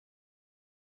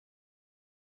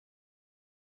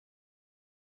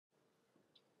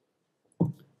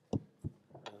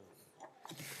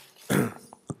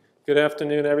Good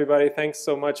afternoon, everybody. Thanks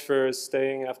so much for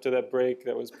staying after that break.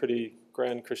 That was pretty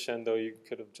grand crescendo. You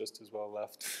could have just as well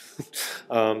left.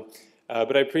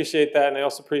 But I appreciate that, and I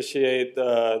also appreciate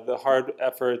the hard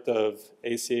effort of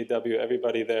ACAW,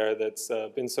 everybody there that's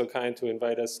been so kind to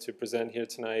invite us to present here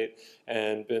tonight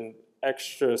and been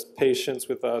extra patient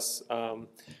with us.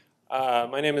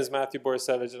 My name is Mathieu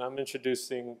BORYSEVICZ, and I'm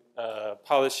introducing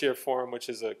Polit Forum, which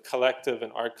is a collective,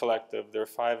 an art collective. There are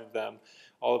 5 of them,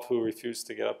 all of who refuse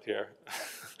to get up here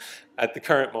at the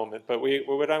current moment. But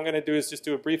what I'm going to do is just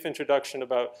do a brief introduction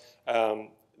about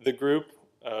the group,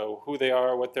 who they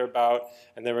are, what they're about,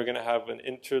 and then we're going to have an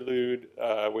interlude,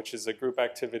 which is a group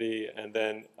activity, and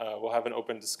then we'll have an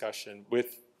open discussion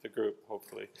with the group,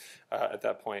 hopefully, at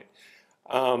that point.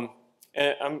 And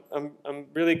I'm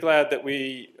really glad that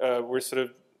we're sort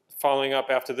of following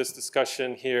up after this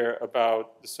discussion here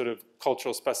about the sort of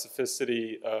cultural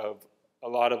specificity of a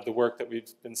lot of the work that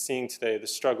we've been seeing today, the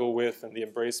struggle with and the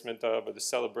embracement of, or the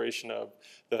celebration of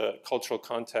the cultural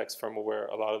context from where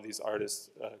a lot of these artists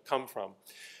come from.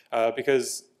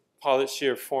 Because Polit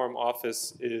Forum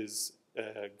office is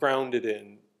grounded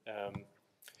in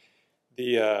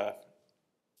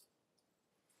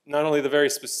not only the very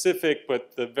specific,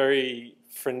 but the very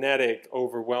frenetic,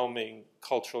 overwhelming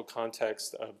cultural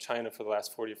context of China for the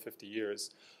last 40 or 50 years.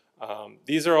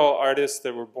 These are all artists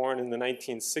that were born in the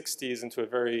 1960s into a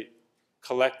very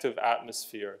collective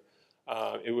atmosphere.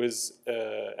 It was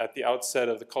at the outset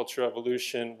of the Cultural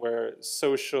Revolution where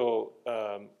social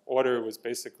order was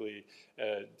basically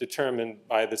determined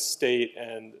by the state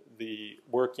and the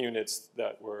work units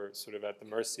that were sort of at the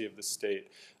mercy of the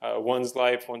state. One's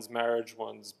life, one's marriage,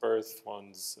 one's birth,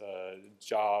 one's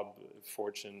job,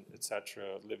 fortune,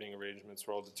 etc., living arrangements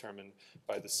were all determined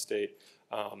by the state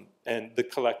and the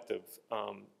collective.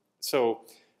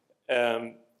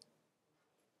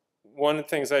 One of the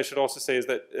things I should also say is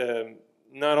that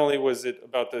not only was it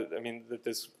about that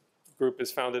this group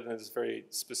is founded in this very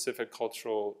specific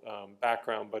cultural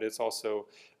background, but it's also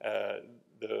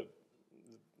the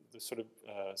sort of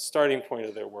starting point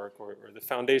of their work, or the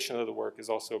foundation of the work, is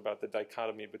also about the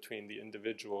dichotomy between the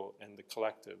individual and the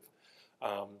collective.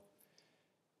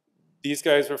 These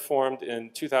guys were formed in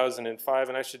 2005,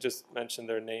 and I should just mention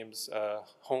their names: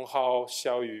 Honghao,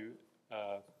 Xiaoyu,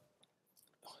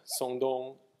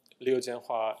 Songdong, Liu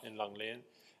Jianhua, and Langlian.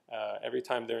 Every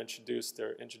time they're introduced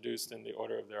in the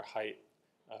order of their height.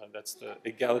 That's the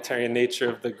egalitarian nature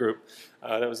of the group.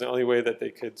 That was the only way that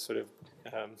they could sort of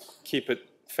keep it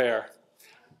fair.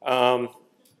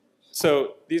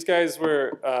 So these guys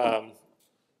were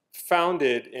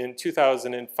founded in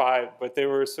 2005, but they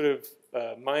were sort of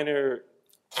minor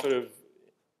sort of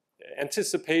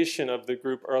anticipation of the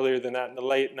group earlier than that in the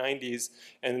late 90s,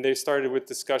 and they started with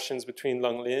discussions between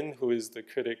Lang Lin, who is the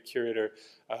critic curator,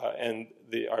 and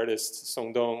the artist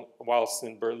Songdong whilst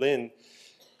in Berlin,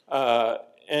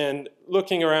 and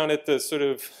looking around at the sort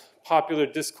of popular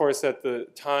discourse at the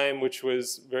time, which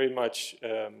was very much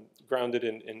grounded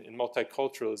in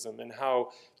multiculturalism, and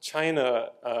how China,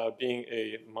 being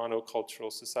a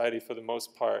monocultural society for the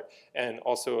most part, and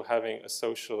also having a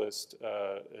socialist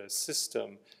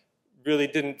system, really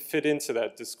didn't fit into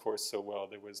that discourse so well.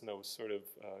 There was no sort of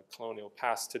colonial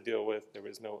past to deal with. There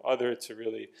was no other to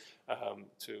really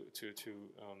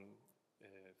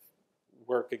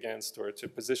work against or to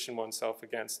position oneself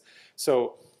against.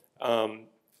 So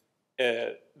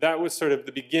that was sort of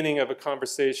the beginning of a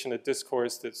conversation, a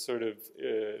discourse that sort of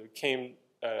came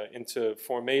into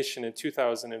formation in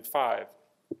 2005.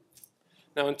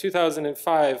 Now in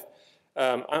 2005,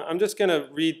 I'm just going to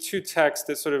read 2 texts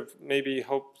that sort of maybe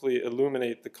hopefully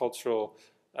illuminate the cultural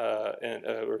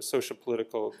or social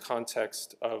political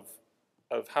context of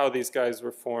how these guys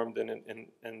were formed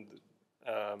and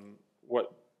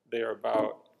what they are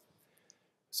about.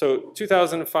 So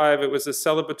 2005, it was a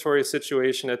celebratory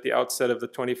situation at the outset of the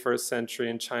 21st century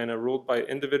in China, ruled by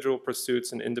individual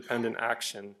pursuits and independent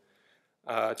action.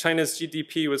 China's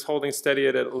GDP was holding steady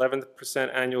at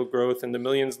 11% annual growth, and the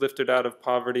millions lifted out of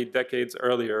poverty decades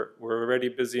earlier were already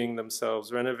busying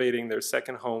themselves renovating their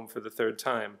second home for the 3rd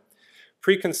time.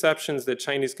 Preconceptions that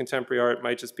Chinese contemporary art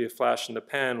might just be a flash in the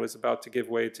pan was about to give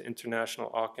way to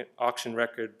international auction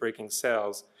record-breaking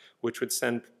sales, which would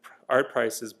send art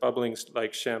prices bubbling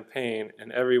like champagne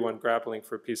and everyone grappling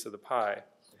for a piece of the pie.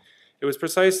 It was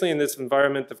precisely in this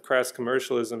environment of crass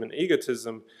commercialism and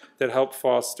egotism that helped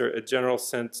foster a general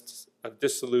sense of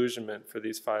disillusionment for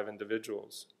these 5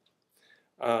 individuals.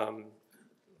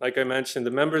 Like I mentioned,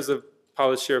 the members of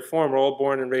Polit sheer form were all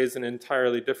born and raised in an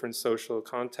entirely different social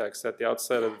context at the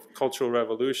outset of the Cultural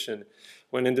Revolution,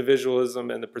 when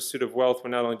individualism and the pursuit of wealth were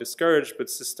not only discouraged but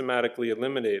systematically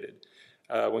eliminated,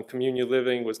 when communal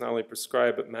living was not only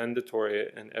prescribed but mandatory,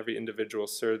 and every individual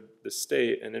served the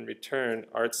state, and in return,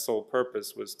 art's sole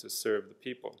purpose was to serve the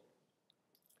people.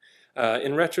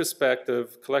 In retrospect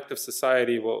of collective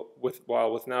society,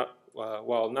 while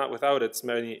not without its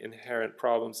many inherent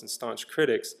problems and staunch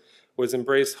critics, was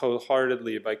embraced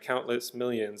wholeheartedly by countless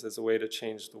millions as a way to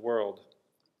change the world.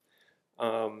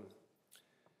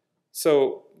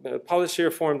 So Polit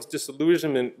sheer form's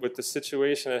disillusionment with the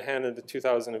situation at hand in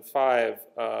 2005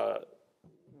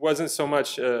 wasn't so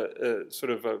much a sort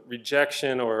of a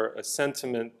rejection or a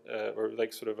sentiment or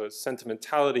like sort of a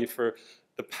sentimentality for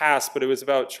the past, but it was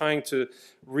about trying to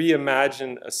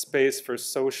reimagine a space for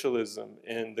socialism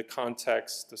in the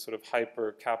context, the sort of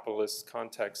hyper-capitalist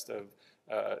context of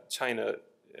China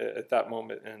at that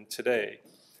moment and today.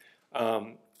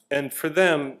 And for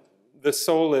them, the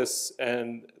solace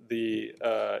and the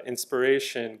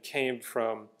inspiration came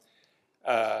from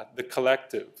the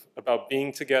collective, about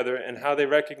being together, and how they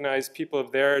recognized people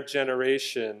of their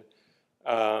generation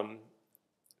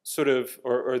sort of,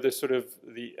 or the sort of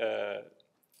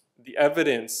the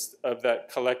evidence of that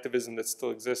collectivism that still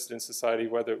existed in society,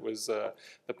 whether it was the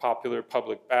popular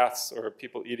public baths or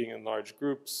people eating in large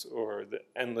groups or the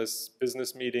endless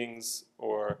business meetings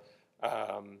or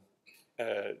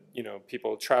you know,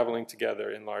 people traveling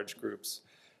together in large groups.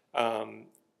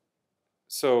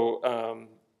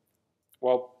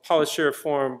 While Polit sheer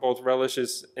form both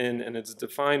relishes in and is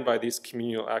defined by these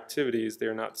communal activities, they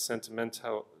are not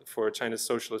sentimental for China's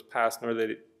socialist past, nor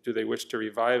do they wish to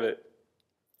revive it.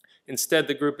 Instead,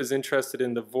 the group is interested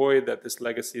in the void that this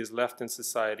legacy has left in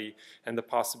society and the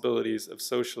possibilities of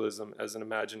socialism as an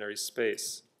imaginary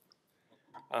space.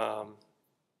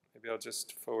 Maybe I'll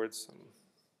just forward some.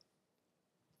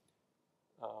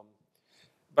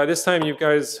 By this time, you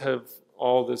guys have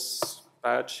all this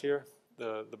badge here,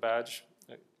 the badge.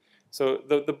 So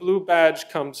the blue badge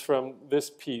comes from this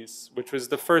piece, which was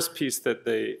the first piece that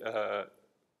they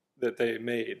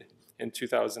made in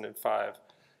 2005.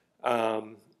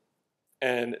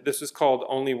 And this is called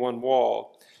Only One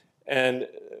Wall. And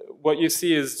what you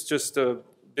see is just a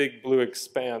big blue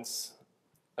expanse.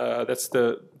 That's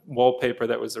the wallpaper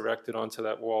that was erected onto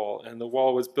that wall. And the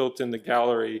wall was built in the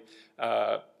gallery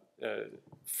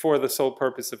for the sole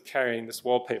purpose of carrying this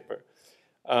wallpaper.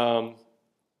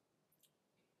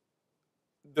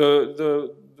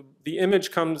 The image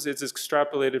is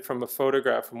extrapolated from a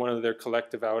photograph from one of their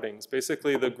collective outings.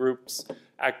 Basically, the group's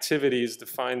activities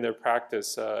define their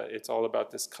practice. It's all about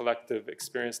this collective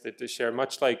experience that they share,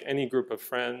 much like any group of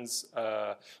friends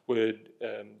would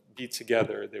be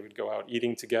together. They would go out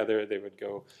eating together, they would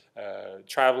go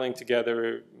traveling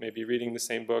together, maybe reading the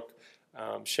same book,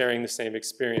 sharing the same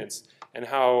experience, and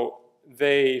how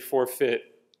they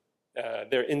forfeit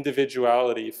their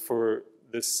individuality for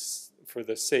the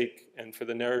sake and for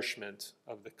the nourishment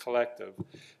of the collective.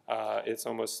 It's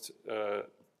almost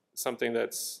something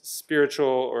that's spiritual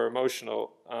or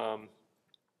emotional.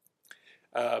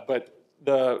 But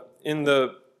in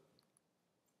the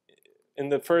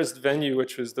first venue,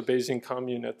 which was the Beijing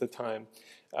Commune at the time,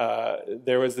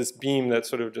 there was this beam that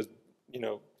sort of just, you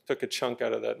know, took a chunk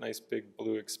out of that nice big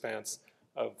blue expanse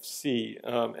of sea.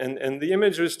 And the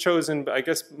image was chosen, I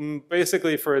guess,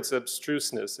 basically for its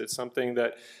abstruseness. It's something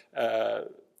that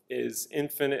is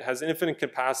infinite, has infinite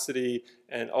capacity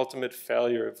and ultimate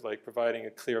failure of like providing a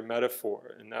clear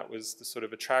metaphor. And that was the sort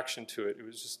of attraction to it. It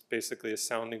was just basically a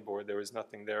sounding board. There was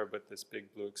nothing there but this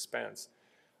big blue expanse.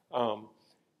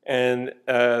 And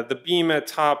the beam at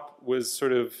top was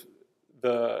sort of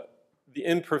the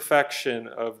imperfection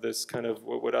of this kind of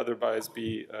what would otherwise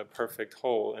be a perfect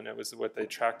whole, and it was what they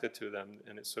attracted to them,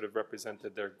 and it sort of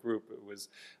represented their group. It was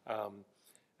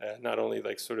not only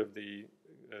like sort of the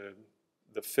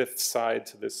fifth side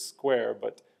to this square,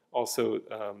 but also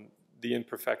the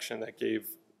imperfection that gave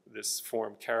this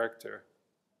form character.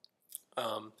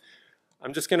 I'm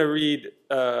just going to read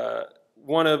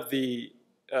one of the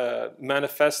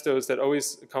manifestos that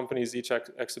always accompanies each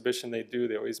exhibition they do.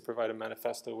 They always provide a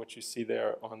manifesto, which you see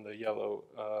there on the yellow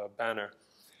banner.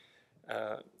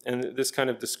 And this kind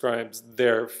of describes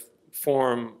their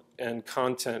form and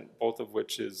content, both of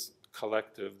which is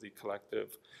collective, the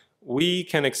collective. We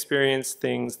can experience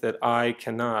things that I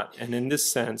cannot, and in this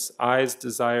sense, I's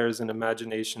desires and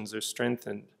imaginations are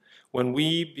strengthened. When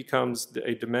we becomes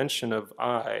a dimension of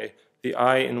I, the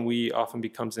I in we often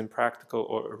becomes impractical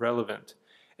or irrelevant.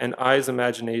 And I's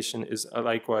imagination is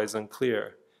likewise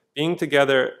unclear. Being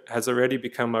together has already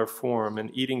become our form, and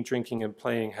eating, drinking, and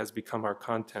playing has become our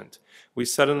content. We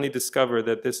suddenly discover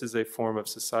that this is a form of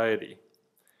society.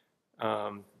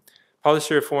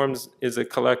 Polyshare Forms is a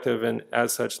collective, and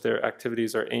as such, their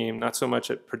activities are aimed not so much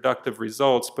at productive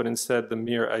results, but instead the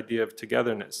mere idea of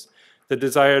togetherness. The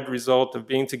desired result of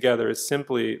being together is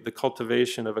simply the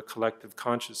cultivation of a collective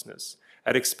consciousness,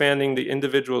 at expanding the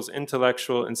individual's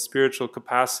intellectual and spiritual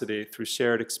capacity through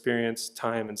shared experience,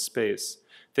 time, and space.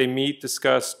 They meet,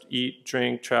 discuss, eat,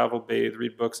 drink, travel, bathe,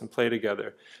 read books, and play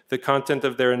together. The content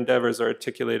of their endeavors are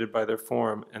articulated by their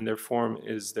form, and their form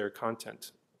is their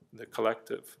content, the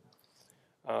collective.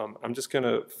 I'm just going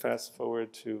to fast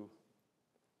forward to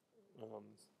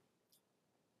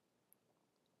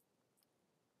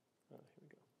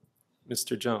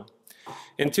Mr. Zheng.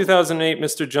 In 2008,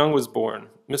 Mr. Zheng was born.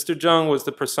 Mr. Zheng was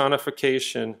the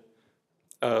personification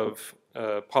of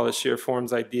Polyshare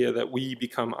Form's idea that we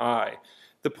become I.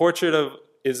 The portrait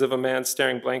is of a man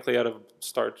staring blankly out of a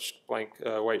starched blank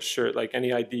white shirt, like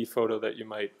any ID photo that you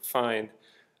might find.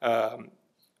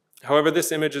 However,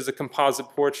 this image is a composite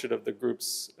portrait of the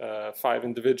group's 5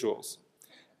 individuals.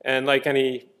 And like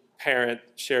any parent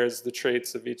shares the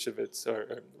traits of each of its,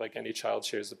 or like any child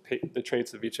shares the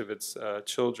traits of each of its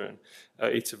children,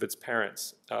 each of its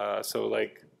parents. So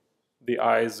like the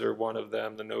eyes are one of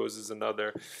them, the nose is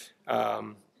another.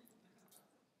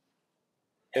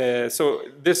 So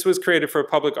this was created for a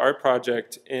public art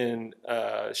project in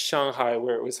Shanghai,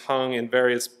 where it was hung in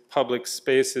various public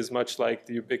spaces, much like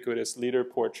the ubiquitous leader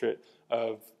portrait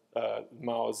of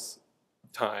Mao's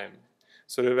time,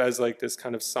 sort of as like this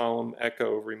kind of solemn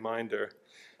echo reminder.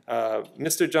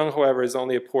 Mr. Zheng, however, is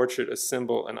only a portrait, a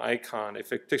symbol, an icon, a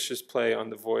fictitious play on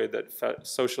the void that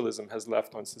socialism has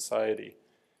left on society.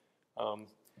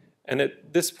 And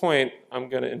at this point, I'm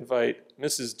going to invite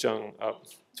Mrs. Zheng up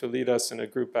to lead us in a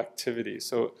group activity.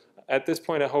 So at this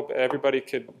point, I hope everybody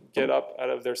could get up out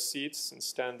of their seats and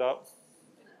stand up.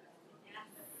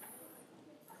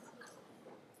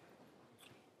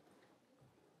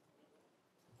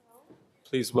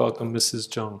 Please welcome Mrs.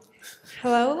 Zheng.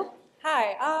 Hello.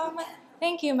 Hi.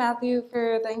 Thank you, Matthew,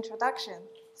 for the introduction.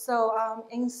 So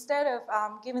instead of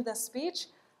giving the speech,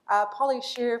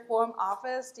 Polyshare Form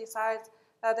Office decides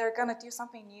that they're going to do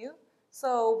something new.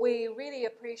 So we really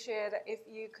appreciate if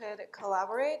you could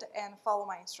collaborate and follow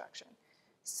my instruction.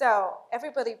 So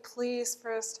everybody, please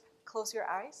first close your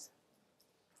eyes.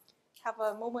 Have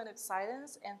a moment of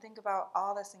silence and think about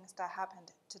all the things that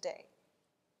happened today.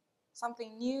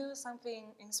 Something new,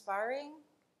 something inspiring,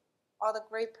 all the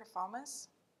great performance.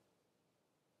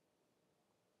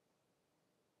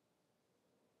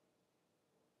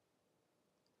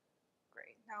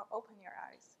 Great. Now open your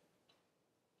eyes.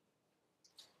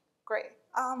 Great.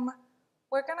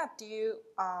 We're gonna do,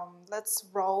 let's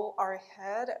roll our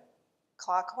head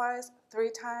clockwise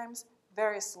 3 times,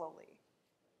 very slowly.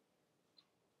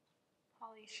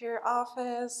 Polyshare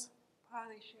Office,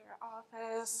 Polyshare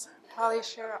Office,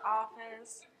 Polyshare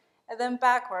Office, and then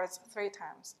backwards 3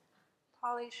 times.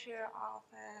 Polyshare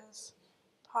Office,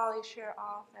 Polyshare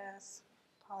Office,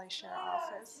 Polyshare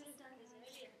Office.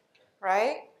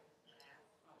 Right?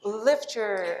 Lift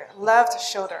your left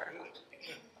shoulder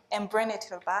and bring it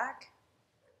to the back.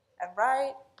 And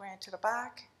right, bring it to the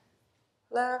back.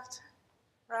 Left,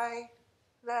 right,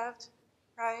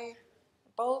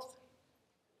 both.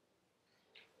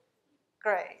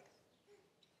 Great.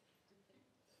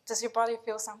 Does your body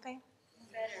feel something?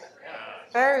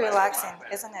 Very relaxing,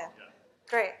 isn't it?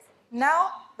 Great.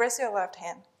 Now, raise your left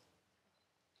hand.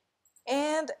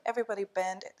 And everybody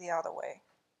bend the other way.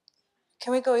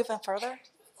 Can we go even further?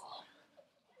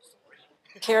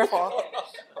 Careful.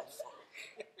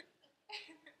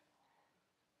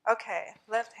 Okay,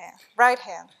 left hand, right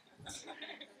hand.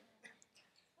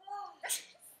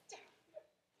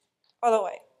 Other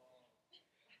way.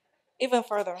 Even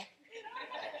further.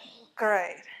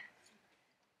 Great.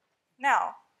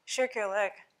 Now, shake your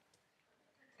leg.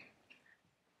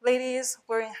 Ladies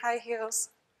wearing high heels,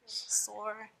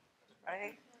 sore,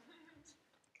 right?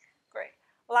 Great.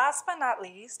 Last but not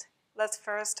least, let's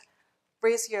first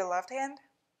raise your left hand,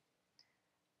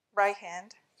 right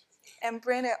hand, and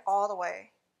bring it all the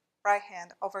way. Right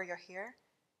hand over your ear,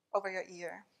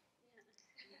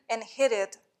 and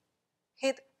hit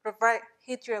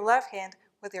your left hand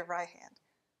with your right hand.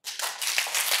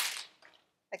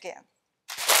 Again.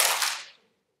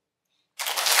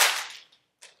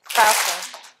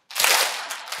 Faster.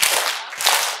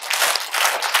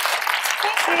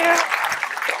 Thank you.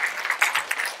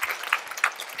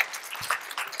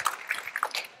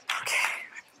 Okay.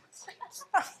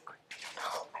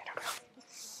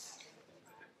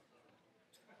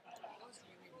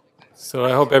 So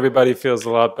I hope everybody feels a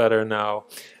lot better now.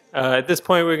 At this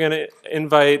point, we're going to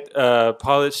invite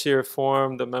Polit Shear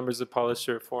Forum, the members of Polit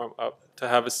Shear Forum, up to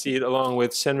have a seat along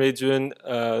with Ruijun,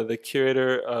 the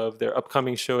curator of their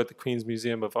upcoming show at the Queen's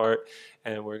Museum of Art,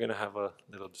 and we're going to have a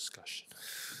little discussion.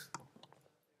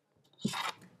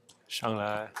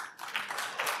 Shanghai.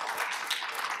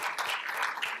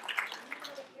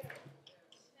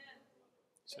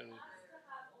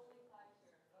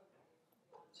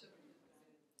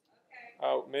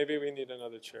 Oh, maybe we need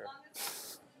another chair.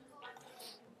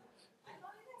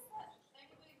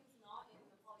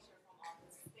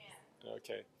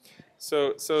 Okay.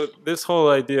 So this whole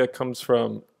idea comes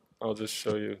from, I'll just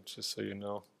show you, just so you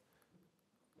know.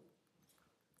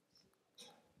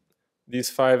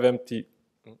 These 5 empty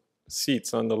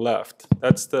seats on the left.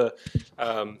 That's the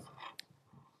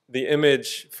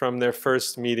image from their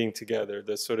first meeting together,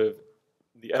 the sort of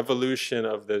the evolution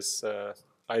of this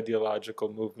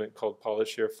ideological movement called Polit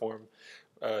Shear Forum.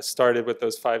 Started with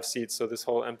those 5 seats, so this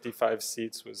whole empty 5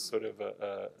 seats was sort of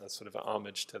a sort of an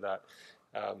homage to that.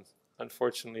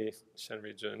 Unfortunately,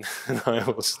 Ruijun and I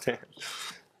will stand.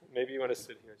 Maybe you want to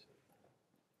sit here.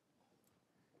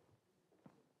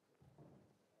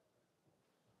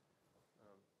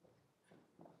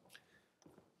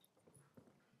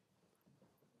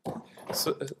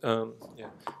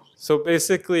 So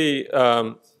basically,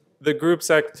 the group's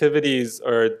activities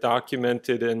are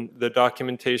documented, and the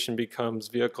documentation becomes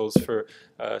vehicles for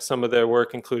some of their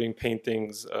work, including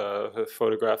paintings,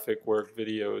 photographic work,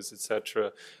 videos,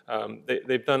 etc.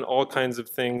 They've done all kinds of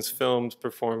things: films,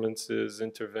 performances,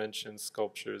 interventions,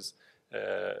 sculptures,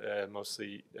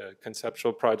 mostly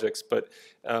conceptual projects. But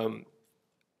a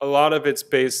lot of it's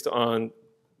based on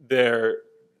their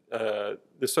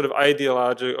the sort of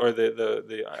ideology or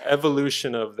the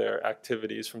evolution of their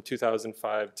activities from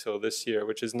 2005 till this year,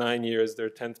 which is 9 years. Their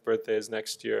 10th birthday is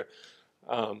next year.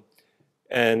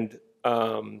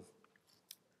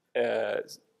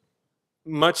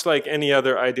 Much like any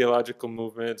other ideological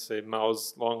movement, say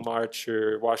Mao's Long March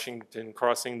or Washington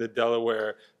crossing the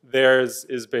Delaware, theirs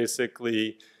is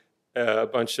basically a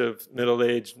bunch of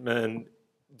middle-aged men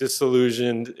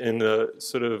disillusioned in a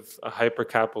sort of a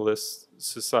hyper-capitalist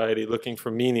society looking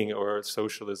for meaning or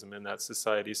socialism in that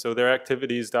society. So their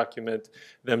activities document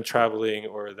them traveling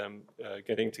or them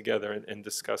getting together and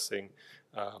discussing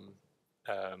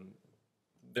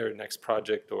their next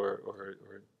project or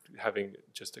having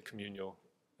just a communal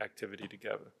activity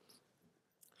together.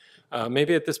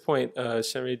 Maybe at this point,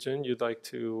 Ruijun, you'd like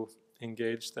to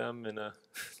engage them in a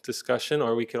discussion,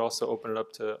 or we could also open it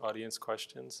up to audience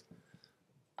questions.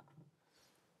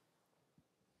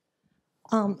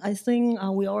 I think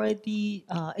we already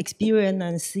experienced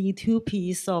and see 2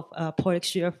 pieces of Polit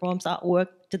Shear Forum's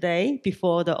artwork today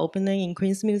before the opening in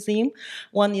Queen's Museum.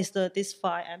 One is this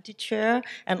 5 empty chair,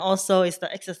 and also is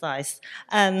the exercise.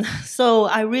 And so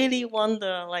I really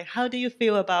wonder, like, how do you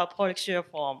feel about Polit Shear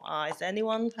Forum? Does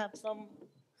anyone have some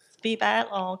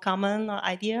feedback or comment or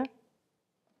idea?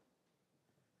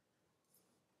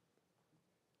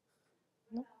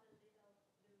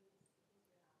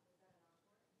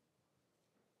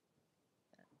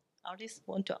 Artists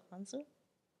want to answer?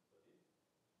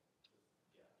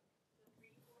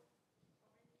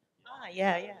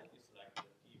 Yeah. It's like the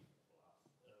gift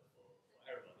for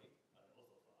everybody and also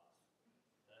for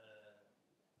us.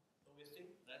 So we think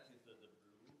that is the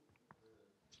blue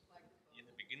in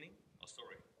the beginning. Oh,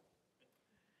 sorry.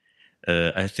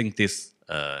 I think this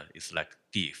is like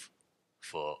gift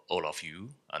for all of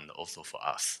you and also for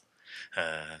us.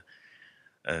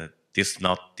 This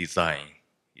not design.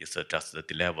 It's just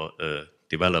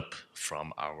develop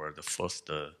from the first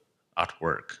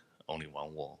artwork, only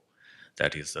one wall.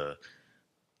 That is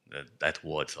that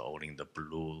was all in the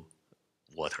blue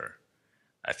water.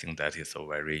 I think that is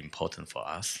very important for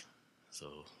us.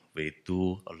 So we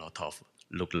do a lot of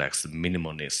look like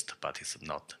minimalist, but it's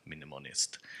not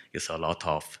minimalist. It's a lot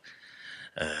of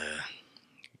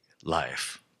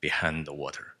life behind the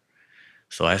water.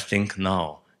 So I think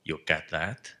now you get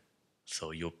that,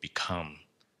 so you become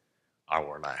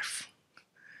our life.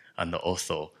 And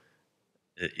also,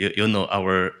 you know,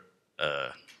 our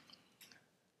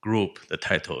group, the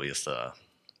title is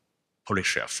Polit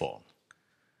Shear Forum.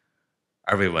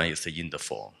 Everyone is in the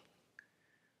forum.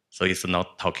 So it's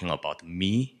not talking about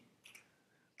me,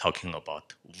 talking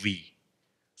about we.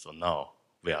 So now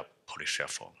we are Polit Shear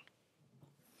Forum.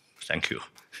 Thank you.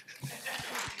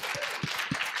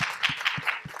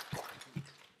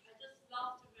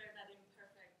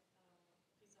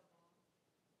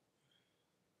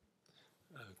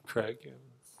 Craig? Yeah,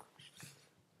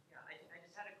 I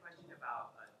just had a question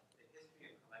about the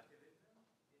history of collectivism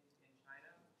in China.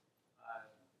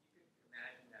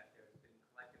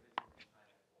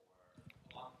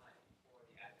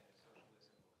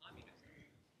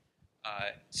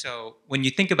 So when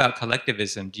you think about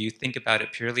collectivism, do you think about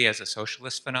it purely as a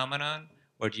socialist phenomenon,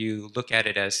 or do you look at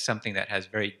it as something that has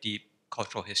very deep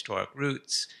cultural historic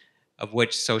roots, of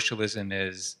which socialism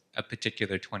is a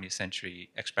particular 20th century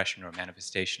expression or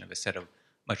manifestation of a set of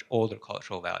much older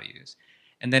cultural values?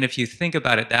 And then if you think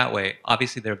about it that way,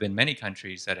 obviously there have been many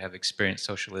countries that have experienced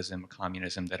socialism,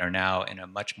 communism, that are now in a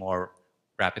much more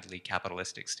rapidly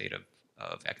capitalistic state of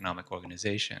economic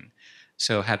organization.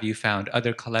 So have you found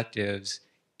other collectives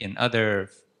in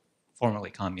other formerly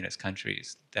communist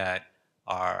countries that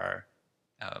are,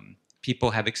 people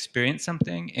have experienced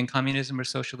something in communism or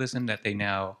socialism that they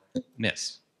now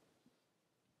miss?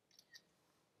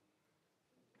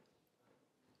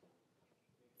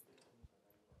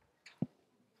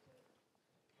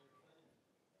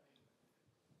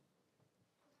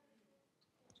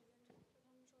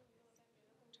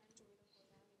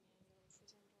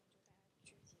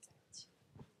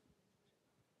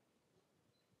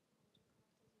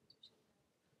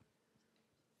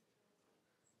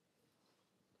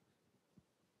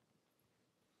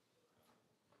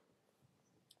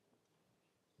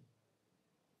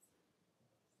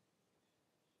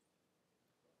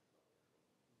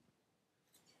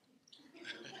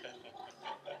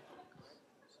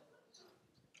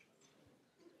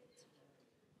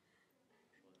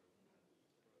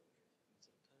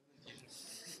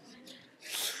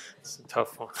 It's a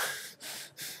tough one.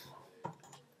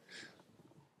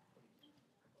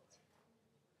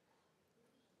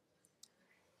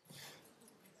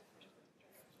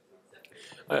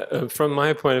 From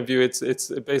my point of view, it's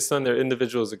based on their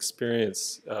individual's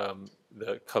experience,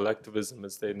 the collectivism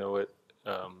as they know it,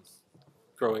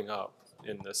 growing up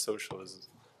in the socialist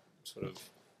sort of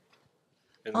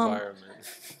environment.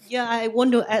 Yeah, I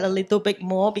want to add a little bit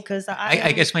more because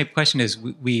I guess my question is,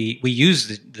 we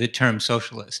use the term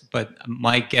socialist, but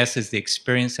my guess is the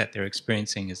experience that they're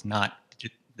experiencing is not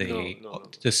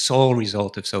the sole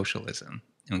result of socialism.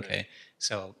 Okay, right.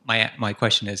 So my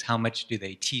question is, how much do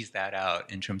they tease that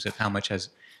out in terms of how much has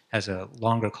a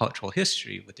longer cultural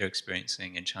history what they're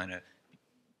experiencing in China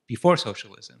before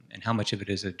socialism, and how much of it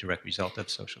is a direct result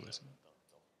of socialism?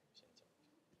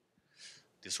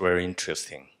 This is very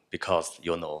interesting because,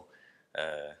 you know,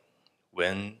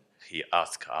 when he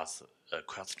asks us a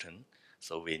question,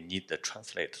 so we need the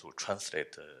translate to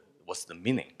translate what's the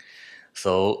meaning.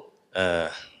 So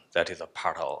that is a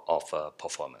part of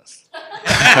performance.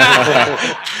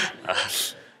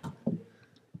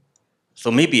 So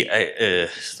maybe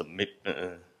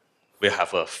we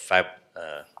have a 5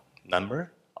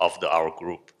 number of our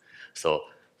group. So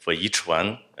for each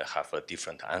one, I have a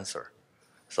different answer.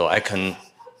 So I can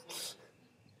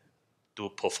do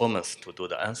performance to do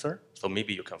the answer. So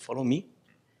maybe you can follow me.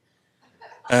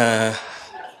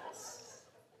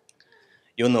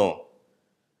 You know,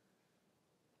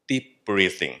 deep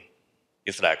breathing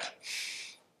is like,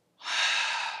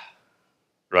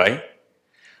 right?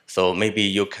 So maybe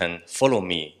you can follow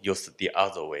me, use the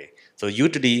other way. So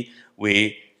usually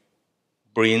we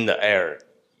bring the air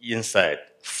inside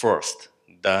first,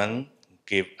 then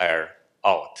give air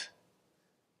out.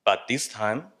 But this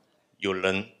time, you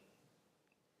learn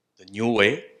the new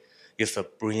way is to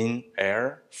bring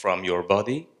air from your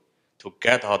body to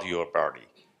get out your body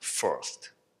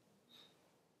first.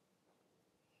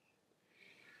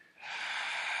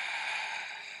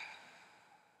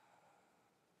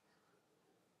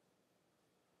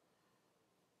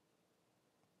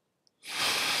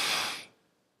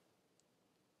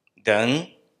 Then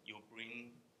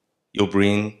you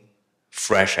bring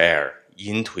fresh air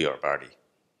into your body.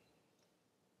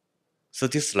 So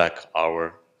this is like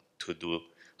our to do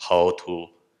how to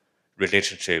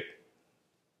relationship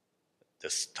the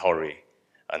story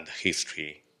and the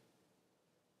history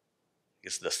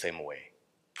is the same way.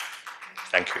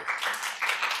 Thank you.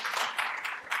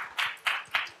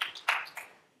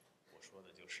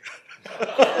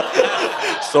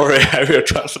 Sorry, I will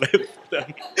translate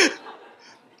them.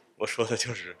 我说的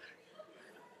就是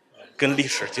跟历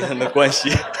史之间的关系，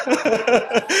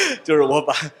就是我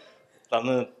咱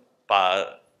们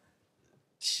把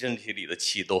身体里的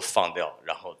气都放掉，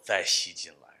然后再吸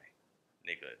进来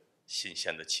那个新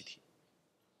鲜的气体。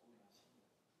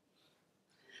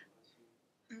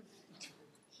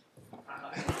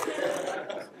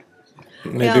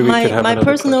My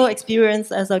personal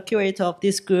experience as a curator of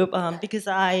this group, because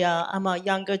I'm a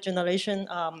younger generation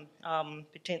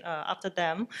after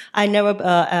them, I never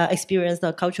experienced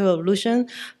the Cultural Revolution.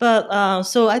 But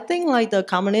so I think like the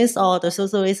communist or the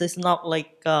socialist is not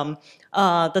like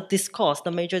the discourse,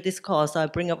 the major discourse I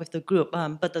bring up with the group,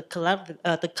 but the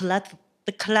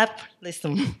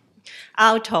collectivism.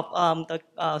 out of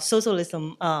the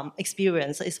socialism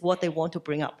experience is what they want to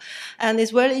bring up. And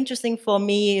it's very interesting for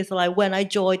me, it's like when I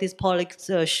joined this Polit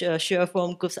share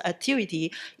forum group's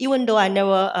activity, even though I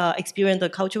never experienced the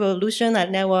Cultural Revolution, I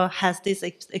never had this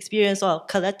experience of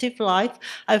collective life,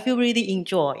 I feel really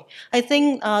enjoy. I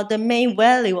think the main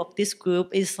value of this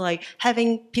group is like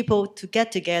having people to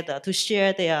get together to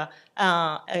share their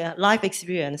life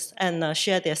experience and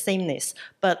share their sameness,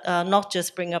 but not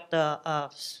just bring up the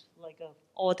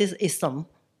all this ism,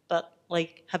 but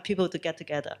like have people to get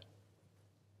together.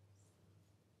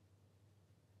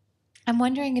 I'm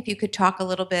wondering if you could talk a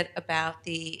little bit about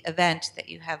the event that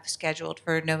you have scheduled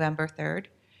for November 3rd.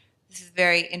 This is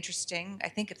very interesting. I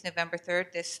think it's November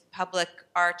 3rd, this public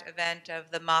art event of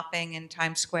the mopping in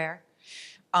Times Square.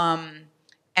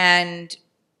 And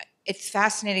it's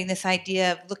fascinating, this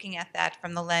idea of looking at that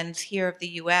from the lens here of the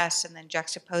US and then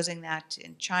juxtaposing that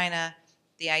in China,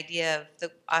 the idea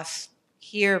of us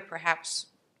here perhaps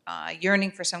yearning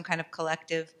for some kind of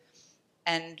collective,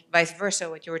 and vice versa,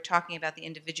 what you were talking about, the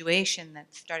individuation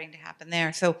that's starting to happen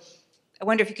there. So I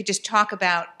wonder if you could just talk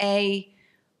about,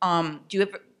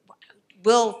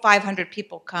 will 500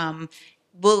 people come?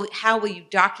 How will you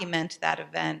document that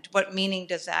event? What meaning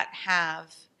does that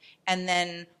have? And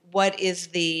then what is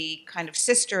the kind of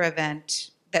sister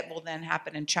event that will then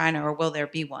happen in China, or will there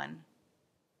be one?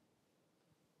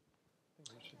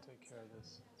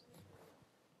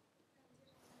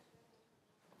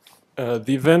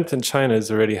 The event in China has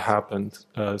already happened,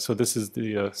 so this is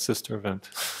the sister event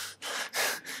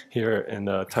here in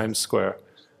Times Square.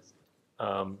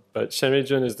 But Shen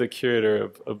Ruijun is the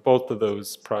curator of both of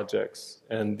those projects,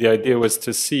 and the idea was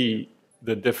to see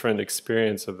the different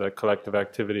experience of the collective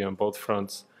activity on both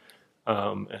fronts.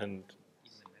 And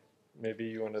maybe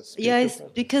you want to speak? Yeah, it's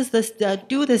because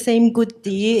do the same good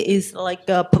deed is like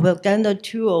a propaganda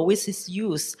tool which is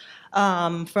used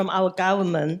from our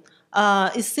government.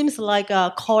 It seems like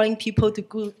calling people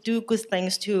to do good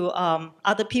things to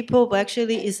other people, but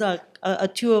actually it's a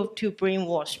tool to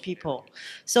brainwash people.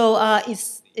 So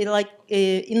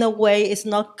in a way, it's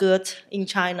not good in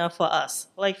China for us.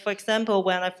 Like, for example,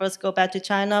 when I first go back to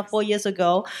China 4 years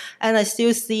ago, and I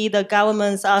still see the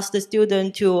governments ask the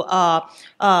student to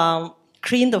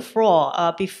clean the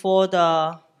floor before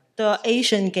the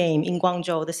Asian game in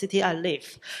Guangzhou, the city I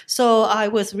live. So I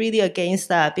was really against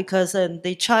that because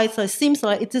they try, so it seems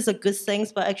like it is a good thing,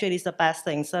 but actually it's a bad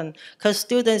thing. And because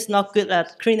students not good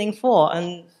at cleaning floor,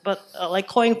 but like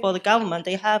calling for the government,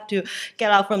 they have to get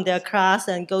out from their class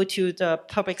and go to the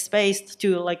public space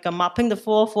to like mopping the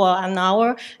floor for an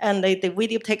hour, and they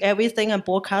videotape everything and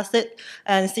broadcast it.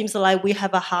 And it seems like we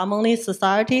have a harmonious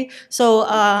society. So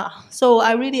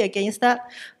I really against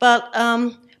that.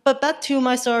 But back to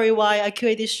my story, why I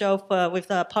created this show with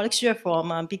the Polit share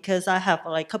forum, because I have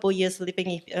like a couple years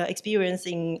living experience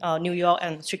in New York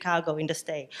and Chicago in the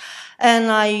state.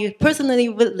 And I personally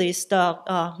witnessed the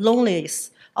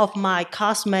loneliness of my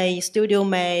classmates, studio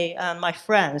mates, and my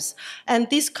friends. And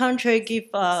this country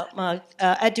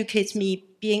educates me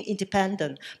being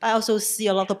independent. But I also see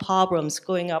a lot of problems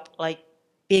going up, like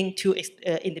being too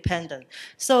independent.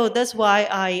 So that's why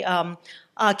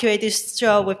I created this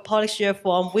show with Polit share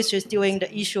forum, which is doing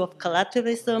the issue of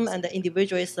collectivism and the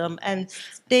individualism, and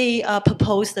they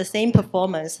proposed the same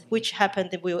performance, which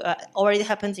already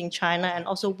happens in China and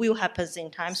also will happen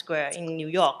in Times Square in New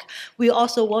York. We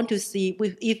also want to see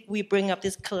if we bring up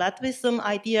this collectivism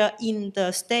idea in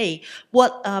the state,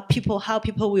 how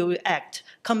people will react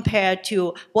compared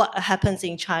to what happens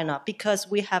in China, because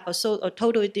we have a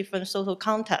totally different social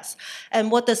context. And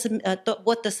what does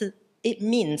it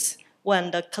means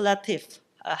when the collective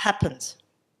happens?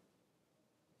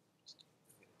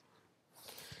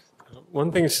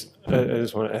 One thing I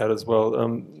just want to add as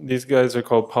well, these guys are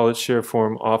called Polit share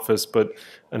forum office, but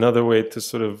another way to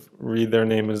sort of read their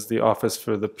name is the office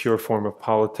for the pure form of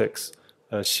politics,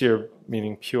 share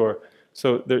meaning pure.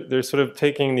 So they're sort of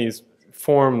taking these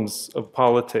forms of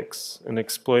politics and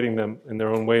exploiting them in their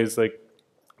own ways, like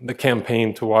the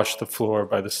campaign to wash the floor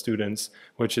by the students,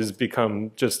 which has become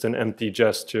just an empty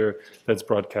gesture that's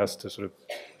broadcast to sort of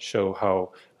show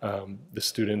how the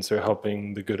students are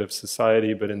helping the good of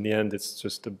society, but in the end it's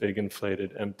just a big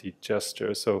inflated empty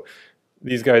gesture. So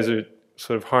these guys are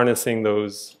sort of harnessing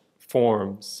those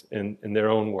forms in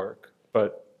their own work,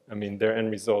 but I mean their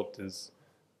end result is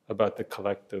about the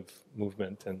collective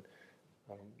movement. And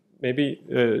maybe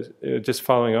just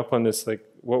following up on this, like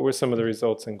what were some of the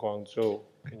results in Guangzhou?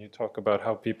 Can you talk about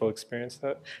how people experience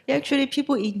that? Yeah, actually,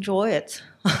 people enjoy it.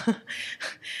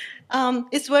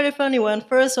 It's very funny. When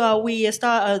first we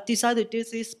decided to do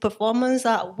this performance,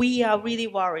 we are really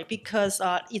worried because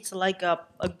it's like a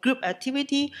group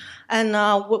activity, and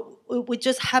we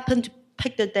just happened to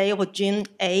pick the day of June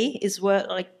 8. Is where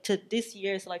like this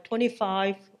year is like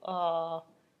 25,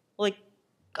 like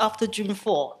after June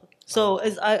 4. So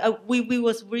we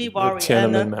was really worried. The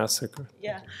Tiananmen massacre.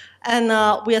 Yeah, and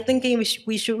we are thinking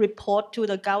we should report to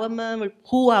the government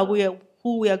who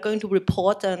we are going to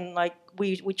report, and like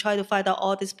we try to find out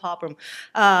all this problem.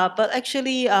 But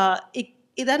actually, it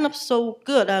ended up so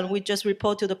good, and we just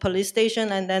report to the police station,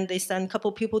 and then they send a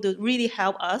couple people to really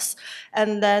help us,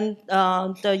 and then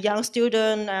the young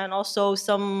student and also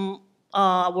some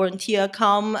volunteer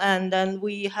come, and then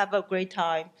we have a great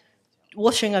time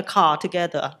washing a car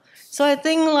together. So I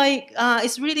think like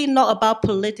it's really not about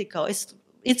political.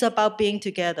 It's about being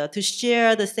together, to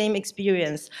share the same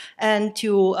experience, and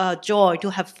to joy, to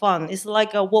have fun. It's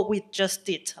like what we just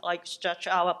did, like stretch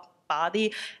our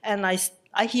body, and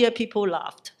I hear people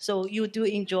laughed. So you do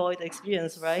enjoy the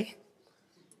experience, right?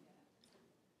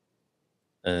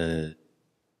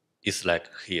 It's like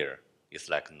here, it's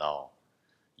like now.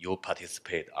 You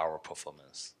participate our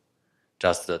performance,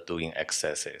 just doing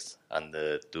exercises and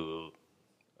do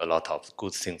a lot of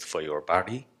good things for your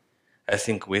body. I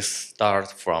think we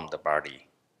start from the body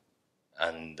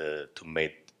and to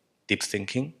make deep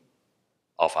thinking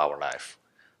of our life.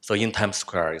 So in Times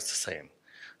Square, it's the same.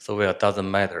 So it doesn't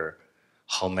matter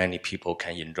how many people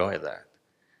can enjoy that.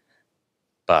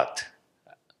 But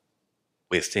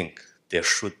we think there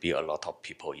should be a lot of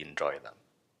people enjoy them.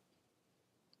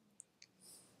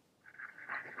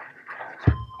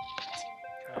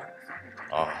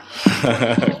 Oh,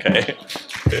 okay.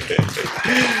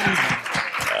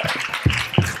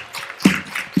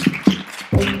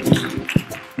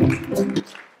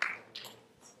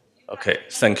 Okay,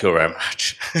 thank you very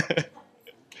much.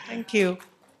 Thank you.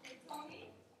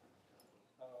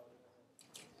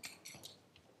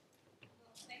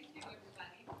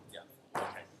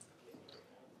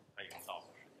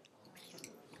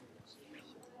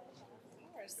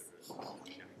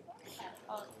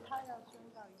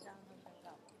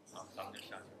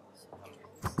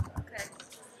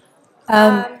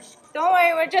 Don't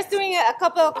worry, we're just doing a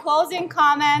couple of closing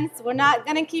comments. We're not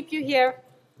going to keep you here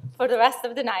for the rest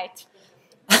of the night.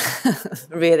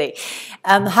 Really.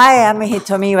 Hi, I'm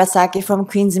Hitomi Iwasaki from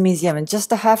Queen's Museum. And just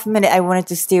a half minute I wanted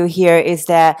to steal here is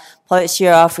that Polit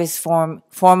office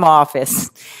former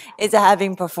office is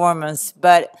having performance.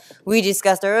 But we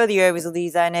discussed earlier with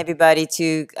Lisa and everybody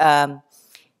to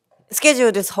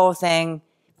schedule this whole thing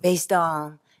based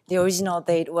on the original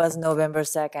date was November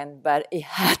 2nd, but it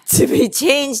had to be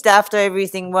changed after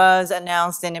everything was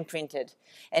announced and printed.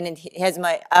 And it has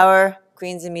our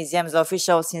Queen's Museum's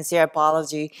official sincere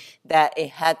apology that it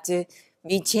had to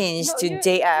be changed to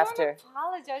day after. Don't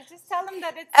apologize. Just tell them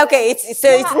that it's okay.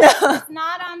 It's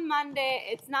not on Monday.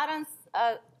 It's not on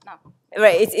no.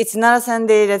 Right. It's not a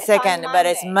Sunday the 2nd, but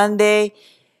it's Monday.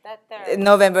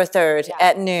 November 3rd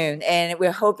at noon, and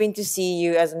we're hoping to see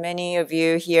you, as many of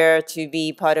you here, to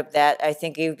be part of that. I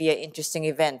think it would be an interesting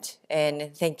event,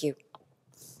 and thank you.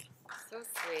 So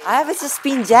sweet. I was just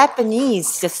being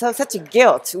Japanese, just such a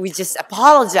guilt. We just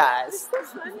apologize. So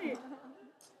funny.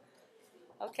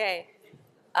 Okay,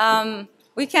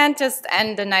 we can't just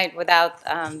end the night without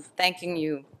thanking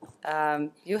you.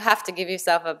 You have to give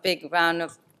yourself a big round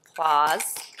of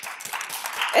applause.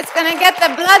 It's going to get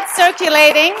the blood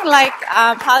circulating like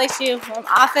Polit from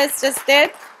office just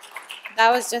did. That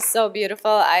was just so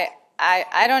beautiful.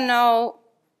 I don't know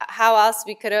how else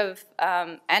we could have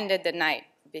ended the night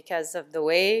because of the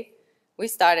way we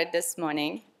started this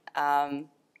morning.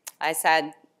 I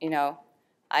said,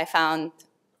 I found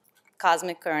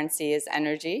cosmic currency is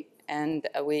energy, and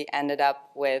we ended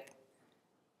up with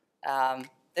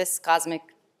this cosmic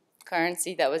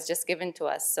currency that was just given to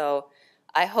us. So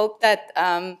I hope that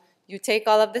you take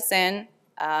all of this in.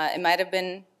 It might have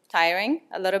been tiring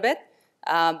a little bit,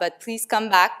 but please come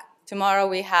back. Tomorrow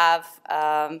we have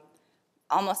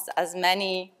almost as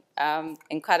many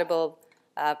incredible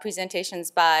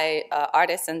presentations by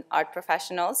artists and art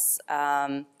professionals.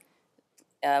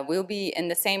 We'll be in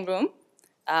the same room,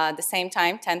 the same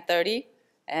time, 10:30,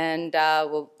 and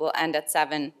we'll end at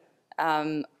 7.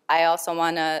 I also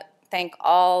want to thank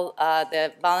all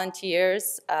the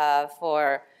volunteers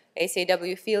for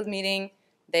ACAW field meeting.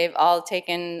 They've all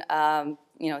taken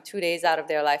 2 days out of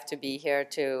their life to be here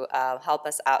to help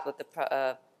us out with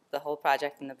the whole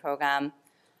project and the program.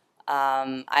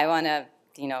 I want to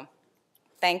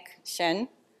thank SHEN.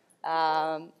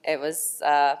 It was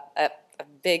a a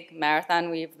big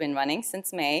marathon we've been running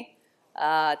since May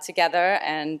together,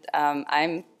 and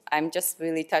I'm just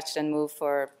really touched and moved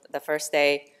for the first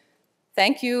day.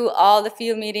 Thank you, all the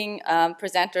field meeting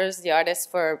presenters, the artists,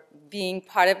 for being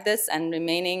part of this and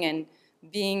remaining and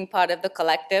being part of the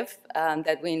collective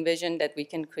that we envision that we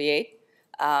can create.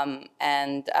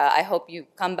 And I hope you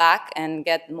come back and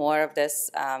get more of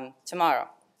this tomorrow,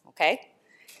 okay?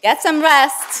 Get some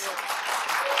rest.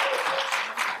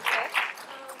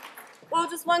 Well,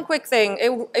 just one quick thing.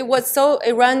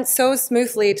 It ran so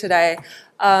smoothly today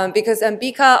because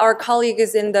Ambika, our colleague,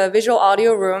 is in the visual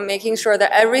audio room making sure that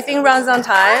everything runs on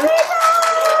time.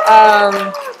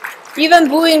 Even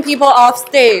booing people off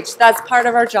stage, that's part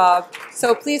of our job.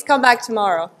 So please come back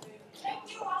tomorrow.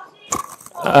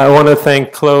 I want to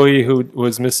thank Chloe, who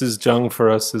was Mrs. Jung for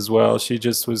us as well. She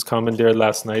just was commandeered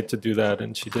last night to do that,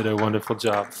 and she did a wonderful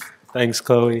job. Thanks,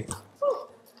 Chloe.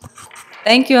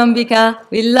 Thank you, Ambika.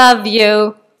 We love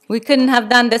you. We couldn't have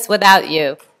done this without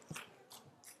you.